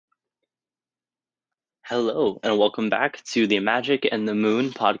Hello, and welcome back to the Magic and the Moon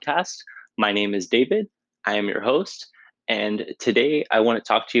podcast. My name is David. I am your host. And today I want to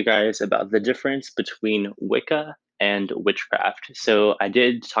talk to you guys about the difference between Wicca and witchcraft. So, I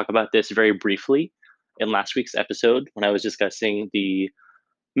did talk about this very briefly in last week's episode when I was discussing the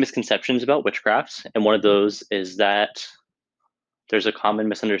misconceptions about witchcraft. And one of those is that there's a common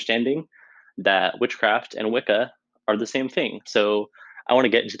misunderstanding that witchcraft and Wicca are the same thing. So I want to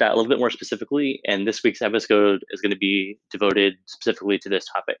get into that a little bit more specifically. And this week's episode is going to be devoted specifically to this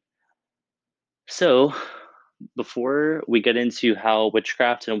topic. So before we get into how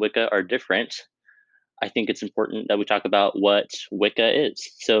witchcraft and Wicca are different, I think it's important that we talk about what Wicca is.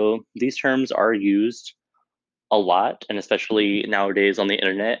 So these terms are used a lot, and especially nowadays on the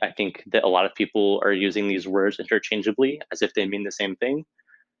internet, I think that a lot of people are using these words interchangeably as if they mean the same thing.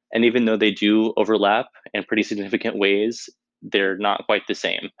 And even though they do overlap in pretty significant ways, they're not quite the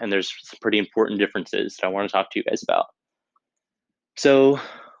same. And there's some pretty important differences that I want to talk to you guys about. So,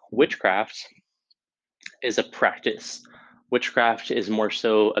 witchcraft is a practice. Witchcraft is more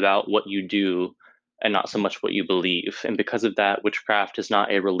so about what you do and not so much what you believe. And because of that, witchcraft is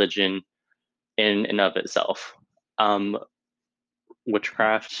not a religion in and of itself. Um,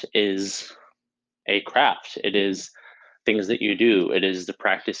 Witchcraft is a craft. It is things that you do. It is the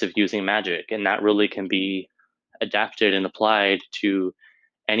practice of using magic, and that really can be adapted and applied to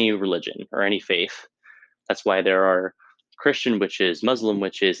any religion or any faith. That's why there are Christian witches, Muslim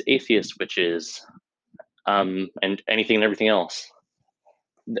witches, atheist witches, and anything and everything else.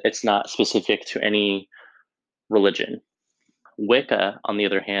 It's not specific to any religion. Wicca, on the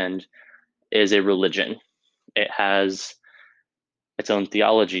other hand, is a religion. It has its own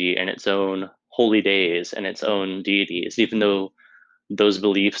theology and its own holy days and its own deities, even though those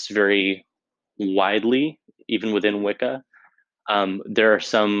beliefs vary widely, even within Wicca. There are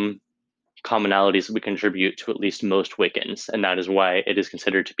some commonalities that we contribute to at least most Wiccans, and that is why it is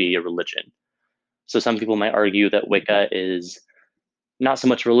considered to be a religion. So some people might argue that Wicca is not so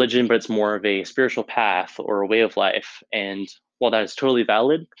much religion, but it's more of a spiritual path or a way of life. And while that is totally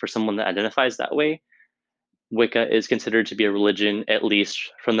valid for someone that identifies that way, Wicca is considered to be a religion, at least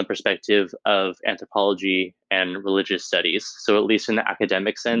from the perspective of anthropology and religious studies. So, at least in the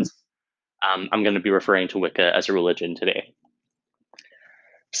academic sense, I'm going to be referring to Wicca as a religion today.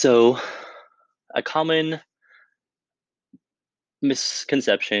 So, a common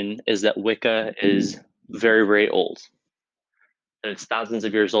misconception is that Wicca is very, very old. That it's thousands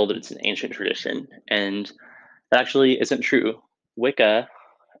of years old, that it's an ancient tradition. And that actually isn't true. Wicca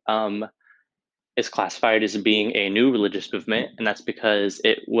um, is classified as being a new religious movement, and that's because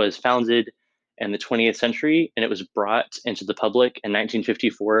it was founded in the 20th century and it was brought into the public in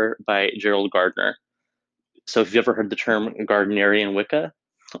 1954 by Gerald Gardner. So, if you've ever heard the term Gardnerian Wicca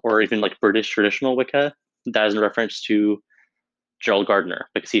or even like British traditional Wicca, that is in reference to Gerald Gardner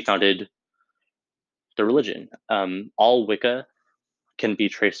because he founded the religion. All Wicca can be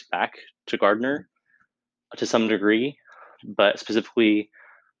traced back to Gardner to some degree, but specifically,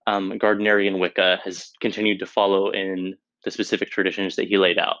 Gardnerian Wicca has continued to follow in the specific traditions that he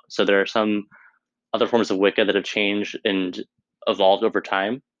laid out. So there are some other forms of Wicca that have changed and evolved over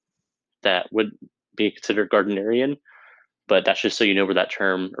time that would be considered Gardnerian, but that's just so you know where that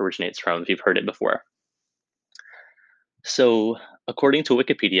term originates from if you've heard it before. So, according to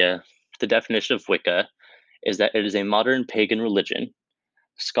Wikipedia, the definition of Wicca is that it is a modern pagan religion.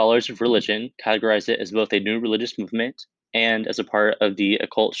 Scholars of religion categorize it as both a new religious movement and as a part of the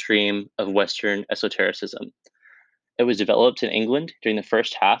occult stream of Western esotericism. It was developed in England during the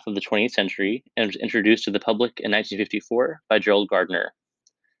first half of the 20th century and was introduced to the public in 1954 by Gerald Gardner.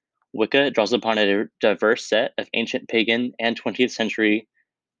 Wicca draws upon a diverse set of ancient pagan and 20th century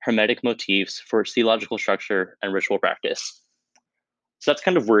Hermetic motifs for its theological structure and ritual practice. So that's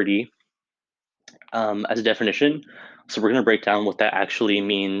kind of wordy as a definition. So we're going to break down what that actually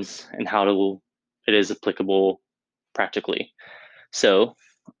means and it is applicable practically. So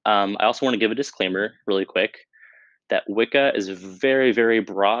I also want to give a disclaimer really quick that Wicca is very, very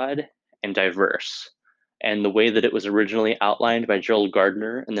broad and diverse. And the way that it was originally outlined by Gerald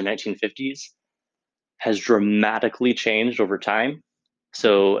Gardner in the 1950s has dramatically changed over time.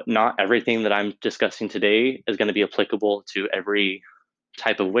 So, not everything that I'm discussing today is going to be applicable to every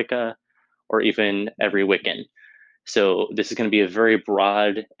type of Wicca or even every Wiccan. So, this is going to be a very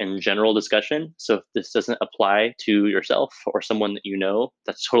broad and general discussion. So, if this doesn't apply to yourself or someone that you know,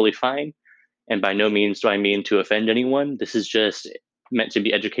 that's totally fine. And by no means do I mean to offend anyone. This is just meant to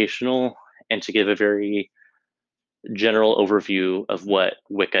be educational and to give a very general overview of what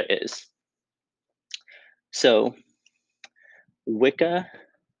Wicca is. So, Wicca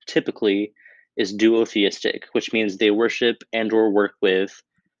typically is duotheistic, which means they worship and or work with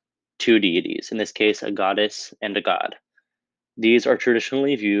two deities, in this case, a goddess and a god. These are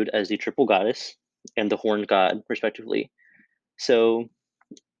traditionally viewed as the triple goddess and the horned god, respectively. So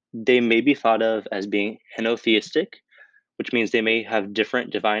they may be thought of as being henotheistic, which means they may have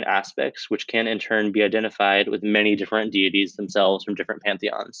different divine aspects, which can in turn be identified with many different deities themselves from different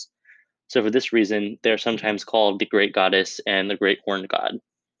pantheons. So, for this reason, they're sometimes called the great goddess and the great horned god,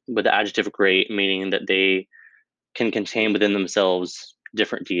 with the adjective great meaning that they can contain within themselves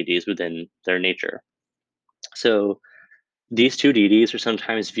different deities within their nature. So, these two deities are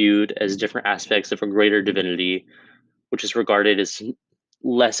sometimes viewed as different aspects of a greater divinity, which is regarded as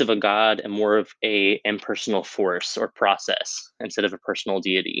less of a god and more of a impersonal force or process instead of a personal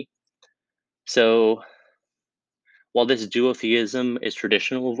deity. So, while this duotheism is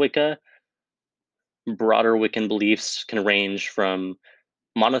traditional of Wicca, broader Wiccan beliefs can range from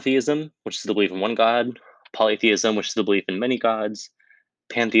monotheism, which is the belief in one god, polytheism, which is the belief in many gods,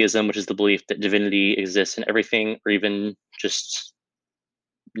 pantheism, which is the belief that divinity exists in everything, or even just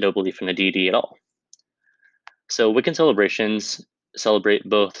no belief in a deity at all. So Wiccan celebrations celebrate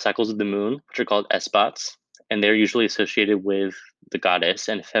both cycles of the moon, which are called esbats, and they're usually associated with the goddess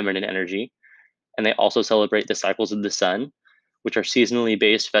and feminine energy. And they also celebrate the cycles of the sun, which are seasonally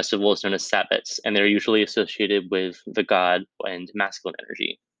based festivals known as sabbats, and they're usually associated with the god and masculine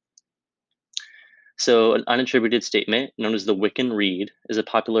energy. So, an unattributed statement known as the Wiccan Rede is a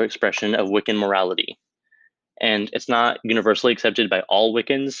popular expression of Wiccan morality. And it's not universally accepted by all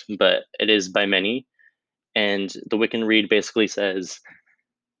Wiccans, but it is by many. And the Wiccan Rede basically says,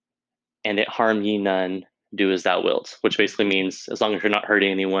 "And it harm ye none, do as thou wilt," which basically means as long as you're not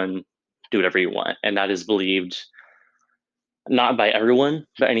hurting anyone, do whatever you want. And that is believed not by everyone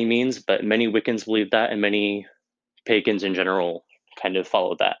by any means, but many Wiccans believe that, and many pagans in general kind of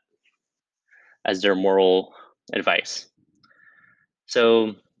follow that as their moral advice.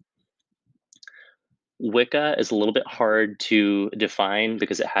 So, Wicca is a little bit hard to define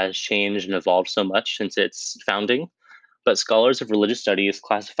because it has changed and evolved so much since its founding. But scholars of religious studies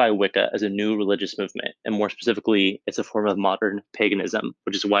classify Wicca as a new religious movement, and more specifically, it's a form of modern paganism,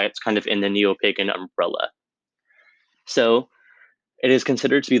 which is why it's kind of in the neo pagan umbrella. So, it is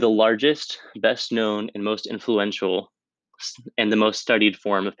considered to be the largest, best known, and most influential and the most studied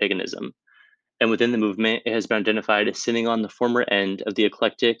form of paganism. And within the movement, it has been identified as sitting on the former end of the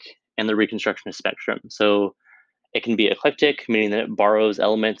eclectic and the Reconstructionist spectrum. So, it can be eclectic, meaning that it borrows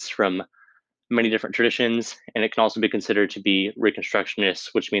elements from many different traditions, and it can also be considered to be Reconstructionist,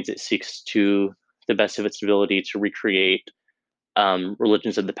 which means it seeks to the best of its ability to recreate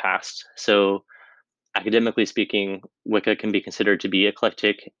religions of the past. So, academically speaking, Wicca can be considered to be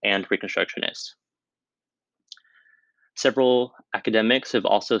eclectic and Reconstructionist. Several academics have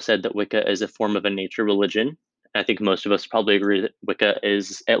also said that Wicca is a form of a nature religion. I think most of us probably agree that Wicca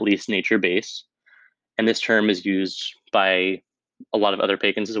is at least nature based. And this term is used by a lot of other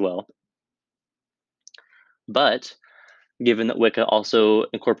pagans as well. But given that Wicca also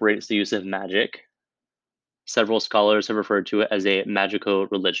incorporates the use of magic, several scholars have referred to it as a magico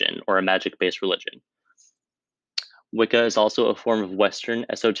religion or a magic based religion. Wicca is also a form of Western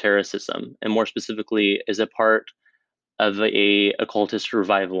esotericism, and more specifically, is a part of a occultist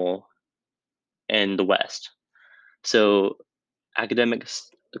revival in the West. So, academic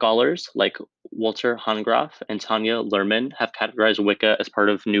scholars like Walter Hongraff and Tanya Luhrmann have categorized Wicca as part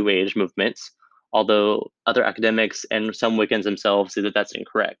of New Age movements, although other academics and some Wiccans themselves say that that's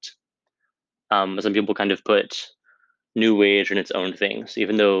incorrect. Some people kind of put New Age in its own things,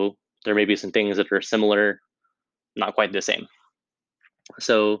 even though there may be some things that are similar, not quite the same.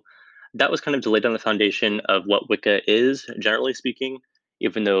 So that was kind of to lay down the foundation of what Wicca is, generally speaking,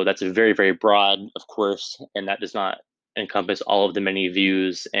 even though that's a very, very broad, of course, and that does not encompass all of the many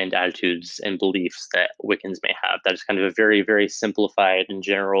views and attitudes and beliefs that Wiccans may have. That is kind of a very, very simplified and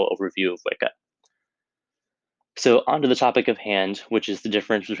general overview of Wicca. So, on to the topic of hand, which is the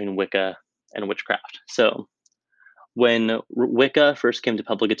difference between Wicca and witchcraft. So, when Wicca first came to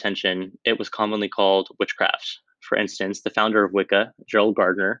public attention, it was commonly called witchcraft. For instance, the founder of Wicca, Gerald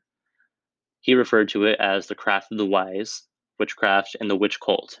Gardner, he referred to it as the craft of the wise, witchcraft, and the witch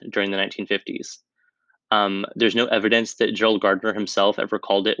cult during the 1950s. There's no evidence that Gerald Gardner himself ever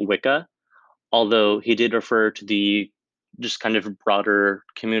called it Wicca, although he did refer to the just kind of broader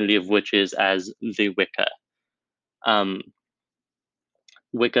community of witches as the Wicca. Um,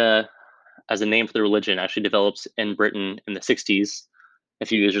 Wicca, as a name for the religion, actually develops in Britain in the 60s, a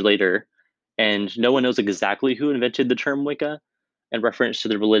few years later, and no one knows exactly who invented the term Wicca, in reference to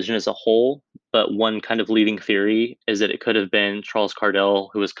the religion as a whole, but one kind of leading theory is that it could have been Charles Cardell,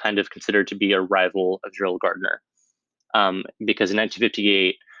 who was kind of considered to be a rival of Gerald Gardner. Because in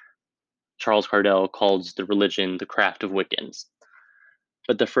 1958, Charles Cardell called the religion the craft of Wiccans.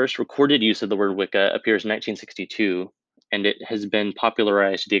 But the first recorded use of the word Wicca appears in 1962, and it has been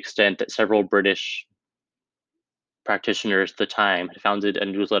popularized to the extent that several British practitioners at the time had founded a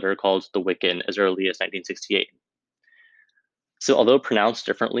newsletter called The Wiccan as early as 1968. So, although pronounced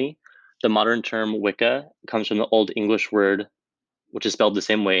differently, the modern term Wicca comes from the Old English word, which is spelled the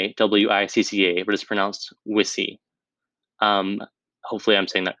same way, Wicca, but it's pronounced Wissy. Um, Hopefully, I'm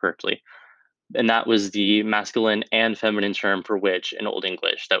saying that correctly. And that was the masculine and feminine term for witch in Old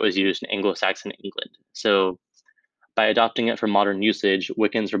English that was used in Anglo-Saxon England. So, by adopting it for modern usage,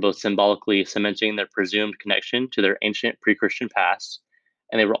 Wiccans were both symbolically cementing their presumed connection to their ancient pre Christian past,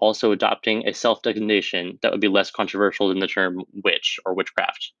 and they were also adopting a self designation that would be less controversial than the term witch or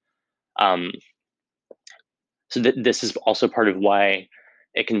witchcraft. Um, this is also part of why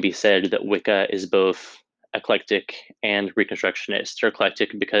it can be said that Wicca is both eclectic and Reconstructionist. They're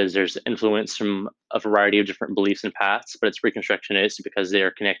eclectic because there's influence from a variety of different beliefs and paths, but it's Reconstructionist because they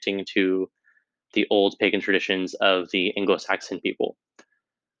are connecting to the old pagan traditions of the Anglo-Saxon people.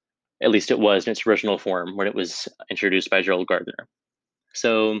 At least it was in its original form when it was introduced by Gerald Gardner.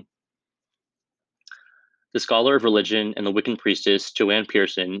 So, the scholar of religion and the Wiccan priestess Joanne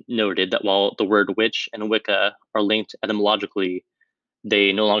Pearson noted that while the word witch and Wicca are linked etymologically,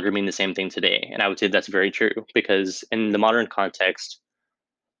 they no longer mean the same thing today. And I would say that's very true because in the modern context,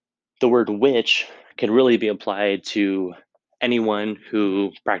 the word witch can really be applied to anyone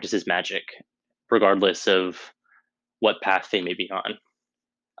who practices magic, regardless of what path they may be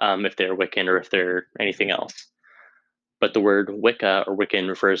on, if they're Wiccan or if they're anything else. But the word Wicca or Wiccan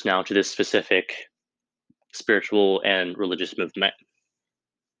refers now to this specific spiritual and religious movement.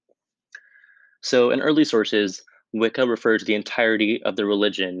 So, in early sources, Wicca referred to the entirety of the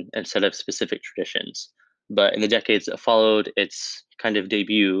religion instead of specific traditions. But in the decades that followed its kind of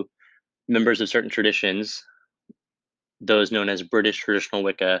debut, members of certain traditions, those known as British traditional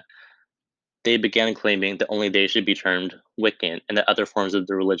Wicca, they began claiming that only they should be termed Wiccan and that other forms of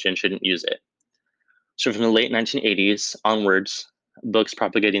the religion shouldn't use it. So, from the late 1980s onwards, books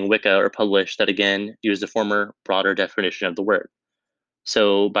propagating Wicca are published that again use the former, broader definition of the word.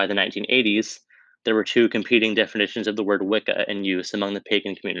 So, by the 1980s, there were two competing definitions of the word Wicca in use among the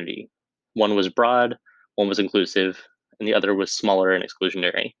pagan community. One was broad, one was inclusive, and the other was smaller and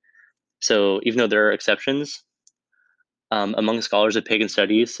exclusionary. So, even though there are exceptions, among scholars of pagan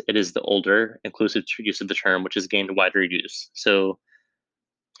studies, it is the older, inclusive use of the term which has gained wider use. So,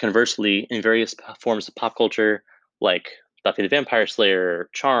 conversely, in various forms of pop culture, like Buffy the Vampire Slayer,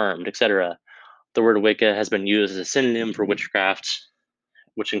 Charmed, etc., the word Wicca has been used as a synonym for witchcraft,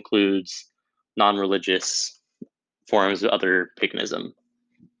 which includes non religious forms of other paganism.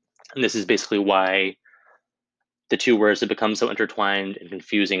 And this is basically why the two words have become so intertwined and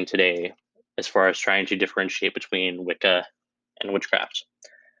confusing today as far as trying to differentiate between Wicca and witchcraft.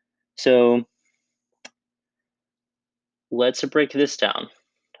 So let's break this down.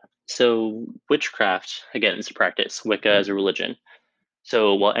 So, witchcraft, again, is a practice, Wicca is a religion.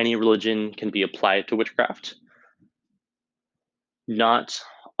 So, while any religion can be applied to witchcraft, not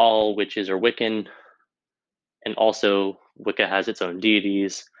all witches are Wiccan, and also Wicca has its own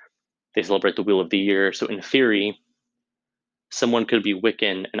deities. They celebrate the Wheel of the Year. So, in theory, someone could be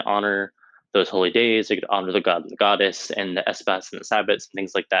Wiccan and honor those holy days. They could honor the god and the goddess and the Esbats and the Sabbats and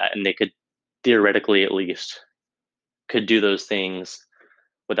things like that. And they could theoretically, at least, could do those things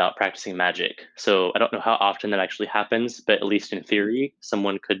without practicing magic. So I don't know how often that actually happens, but at least in theory,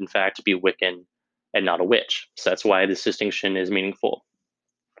 someone could in fact be Wiccan and not a witch. So that's why this distinction is meaningful.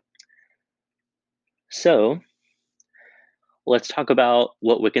 So let's talk about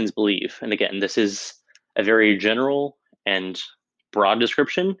what Wiccans believe. And again, this is a very general and broad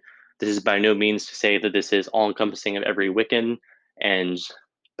description. This is by no means to say that this is all encompassing of every Wiccan, and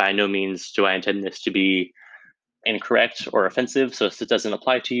by no means do I intend this to be incorrect or offensive. So if it doesn't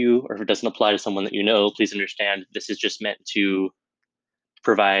apply to you, or if it doesn't apply to someone that you know, please understand this is just meant to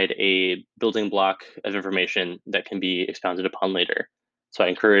provide a building block of information that can be expounded upon later. So I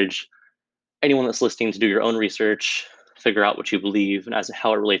encourage anyone that's listening to do your own research, figure out what you believe and as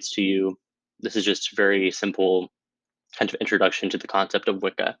how it relates to you. This is just very simple kind of introduction to the concept of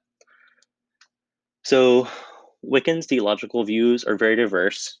Wicca. So Wiccans' theological views are very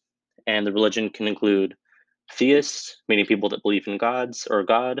diverse, and the religion can include theists, meaning people that believe in gods or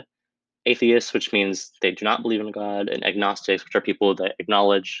God, atheists, which means they do not believe in God, and agnostics, which are people that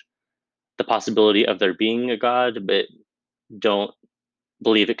acknowledge the possibility of there being a God, but don't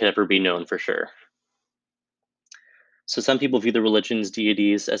believe it could ever be known for sure. So some people view the religion's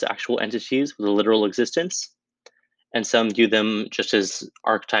deities as actual entities with a literal existence, and some view them just as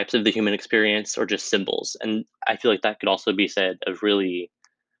archetypes of the human experience or just symbols. And I feel like that could also be said of really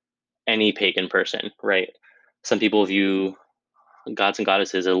any pagan person, right? Some people view gods and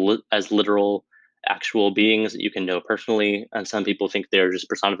goddesses as literal, actual beings that you can know personally, and some people think they're just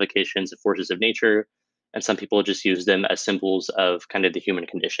personifications of forces of nature, and some people just use them as symbols of kind of the human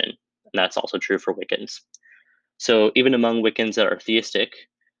condition. And that's also true for Wiccans. So even among Wiccans that are theistic,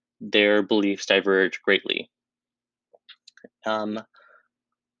 their beliefs diverge greatly. Um,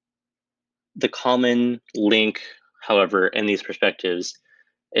 the common link, however, in these perspectives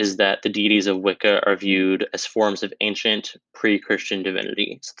is that the deities of Wicca are viewed as forms of ancient pre Christian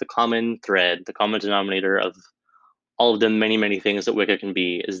divinity. So the common thread, the common denominator of all of the many, many things that Wicca can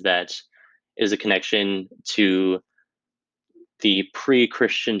be is a connection to the pre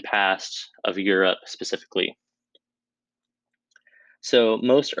Christian past of Europe specifically. So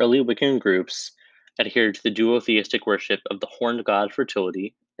most early Wiccan groups adhered to the duotheistic worship of the horned god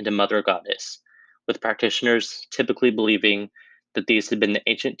fertility and a mother goddess, with practitioners typically believing that these had been the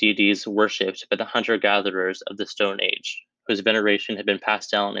ancient deities worshipped by the hunter-gatherers of the Stone Age, whose veneration had been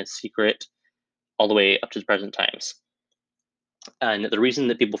passed down in secret all the way up to the present times. And the reason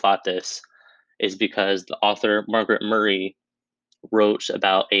that people thought this is because the author Margaret Murray wrote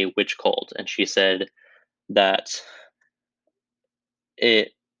about a witch cult, and she said that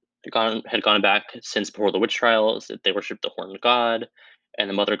it had gone back since before the witch trials, that they worshipped the horned god and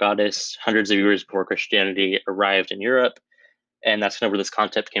the mother goddess hundreds of years before Christianity arrived in Europe. And that's kind of where this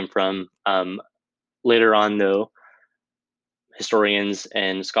concept came from. Later on, though, historians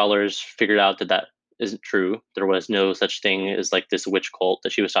and scholars figured out that that isn't true. There was no such thing as like this witch cult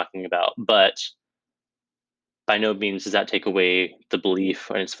that she was talking about. But by no means does that take away the belief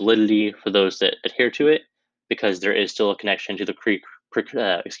and its validity for those that adhere to it, because there is still a connection to the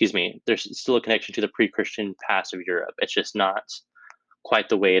there's still a connection to the pre-Christian past of Europe. It's just not quite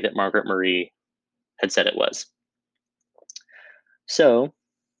the way that Margaret Murray had said it was. So,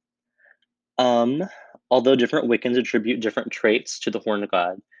 um, although different Wiccans attribute different traits to the horned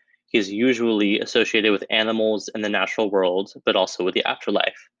god, he is usually associated with animals in the natural world, but also with the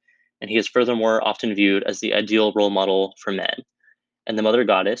afterlife. And he is furthermore often viewed as the ideal role model for men. And the mother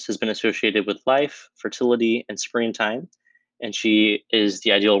goddess has been associated with life, fertility, and springtime, and she is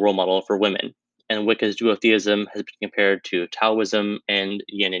the ideal role model for women. And Wicca's duotheism has been compared to Taoism and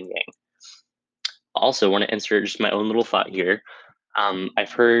yin and yang. Also, want to insert just my own little thought here.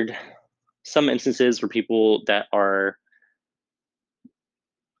 I've heard some instances where people that are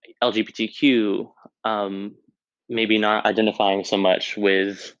LGBTQ, maybe not identifying so much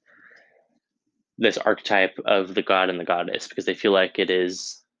with this archetype of the god and the goddess because they feel like it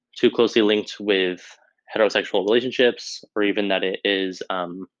is too closely linked with heterosexual relationships, or even that it is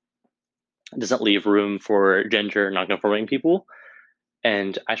doesn't leave room for gender non-conforming people.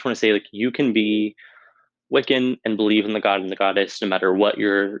 And I just want to say, like, you can be Wiccan and believe in the god and the goddess no matter what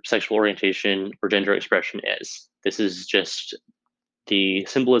your sexual orientation or gender expression is. This is just the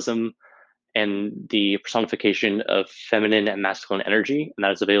symbolism and the personification of feminine and masculine energy, and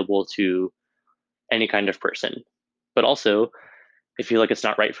that is available to any kind of person. But also, if you feel like it's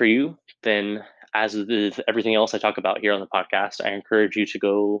not right for you, then as with everything else I talk about here on the podcast, I encourage you to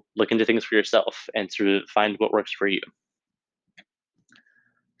go look into things for yourself and to find what works for you.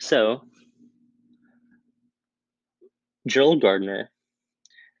 So, Gerald Gardner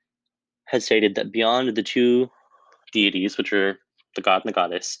has stated that beyond the two deities, which are the god and the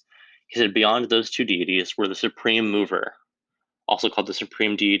goddess, he said beyond those two deities were the supreme mover, also called the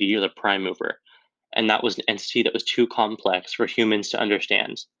supreme deity or the prime mover. And that was an entity that was too complex for humans to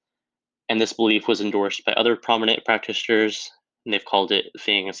understand. And this belief was endorsed by other prominent practitioners, and they've called it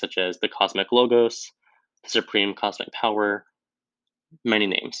things such as the cosmic logos, the supreme cosmic power, many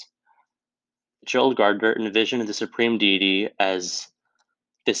names. Gerald Gardner envisioned the supreme deity as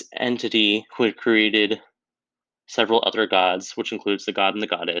this entity who had created several other gods, which includes the god and the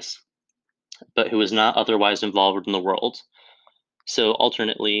goddess, but who was not otherwise involved in the world. So,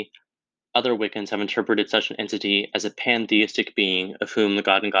 alternately, other Wiccans have interpreted such an entity as a pantheistic being of whom the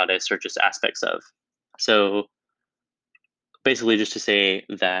god and goddess are just aspects of. So, basically, just to say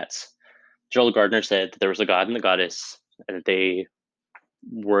that Gerald Gardner said that there was a god and a goddess, and that they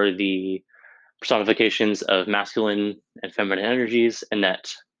were the personifications of masculine and feminine energies, and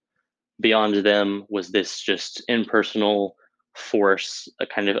that beyond them was this just impersonal force, a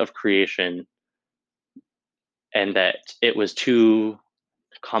kind of creation, and that it was too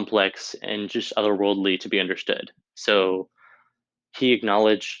complex and just otherworldly to be understood. So he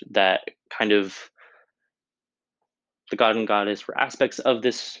acknowledged that kind of the god and goddess were aspects of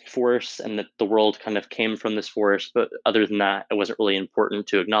this force and that the world kind of came from this force. But other than that, it wasn't really important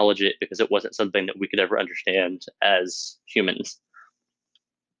to acknowledge it because it wasn't something that we could ever understand as humans.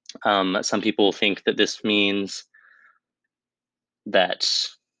 Some people think that this means that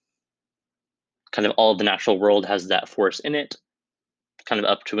kind of all of the natural world has that force in it, kind of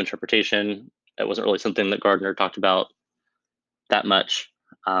up to interpretation. It wasn't really something that Gardner talked about that much.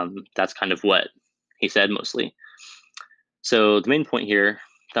 That's kind of what he said mostly. So the main point here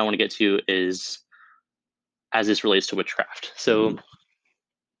that I want to get to is as this relates to witchcraft. So,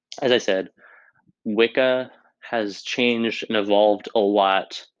 as I said, Wicca has changed and evolved a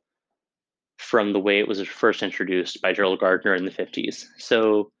lot from the way it was first introduced by Gerald Gardner in the 50s.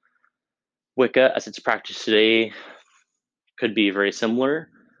 So, Wicca, as it's practiced today, could be very similar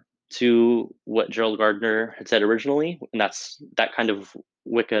to what Gerald Gardner had said originally, and that's that kind of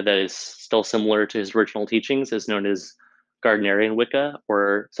Wicca that is still similar to his original teachings is known as Gardnerian Wicca,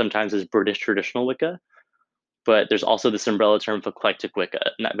 or sometimes as British traditional Wicca. But there's also this umbrella term of eclectic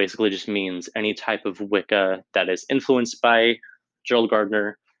Wicca, and that basically just means any type of Wicca that is influenced by Gerald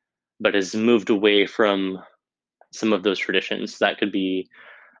Gardner, but has moved away from some of those traditions. That could be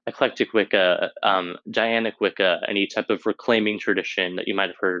eclectic Wicca, Dianic Wicca, any type of reclaiming tradition that you might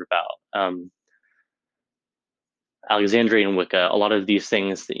have heard about, Alexandrian Wicca. A lot of these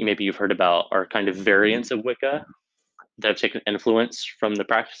things that maybe you've heard about are kind of variants of Wicca that have taken influence from the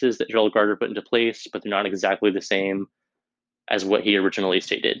practices that Gerald Gardner put into place, but they're not exactly the same as what he originally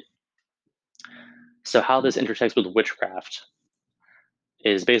stated. So, how this intersects with witchcraft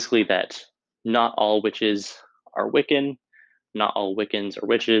is basically that not all witches are Wiccan, not all Wiccans are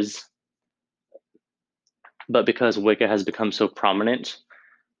witches, but because Wicca has become so prominent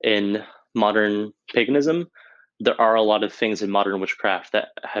in modern paganism, there are a lot of things in modern witchcraft that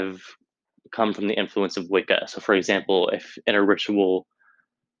have come from the influence of Wicca. So, for example, if in a ritual,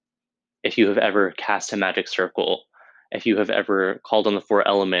 if you have ever cast a magic circle, if you have ever called on the four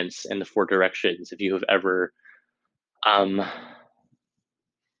elements and the four directions, if you have ever um,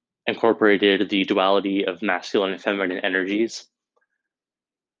 incorporated the duality of masculine and feminine energies,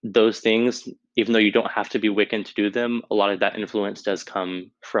 those things, even though you don't have to be Wiccan to do them, a lot of that influence does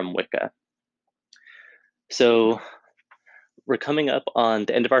come from Wicca. So we're coming up on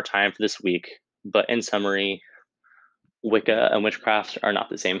the end of our time for this week, but in summary, Wicca and witchcraft are not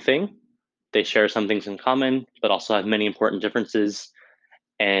the same thing. They share some things in common, but also have many important differences.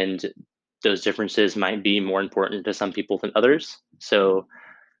 And those differences might be more important to some people than others. So,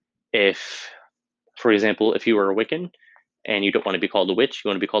 if, for example, if you were a Wiccan and you don't want to be called a witch, you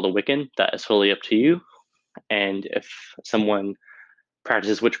want to be called a Wiccan, that is fully up to you. And if someone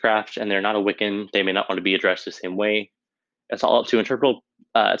practices witchcraft and they're not a Wiccan, they may not want to be addressed the same way. It's all up to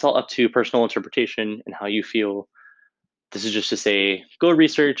it's all up to personal interpretation and how you feel. This is just to say, go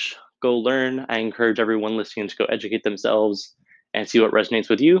research, go learn. I encourage everyone listening to go educate themselves and see what resonates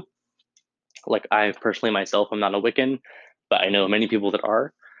with you. Like I personally myself, I'm not a Wiccan, but I know many people that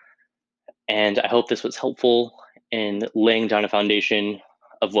are. And I hope this was helpful in laying down a foundation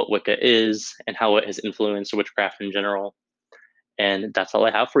of what Wicca is and how it has influenced witchcraft in general. And that's all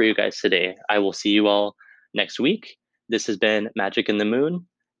I have for you guys today. I will see you all next week. This has been Magic in the Moon,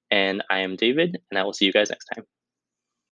 and I am David, and I will see you guys next time.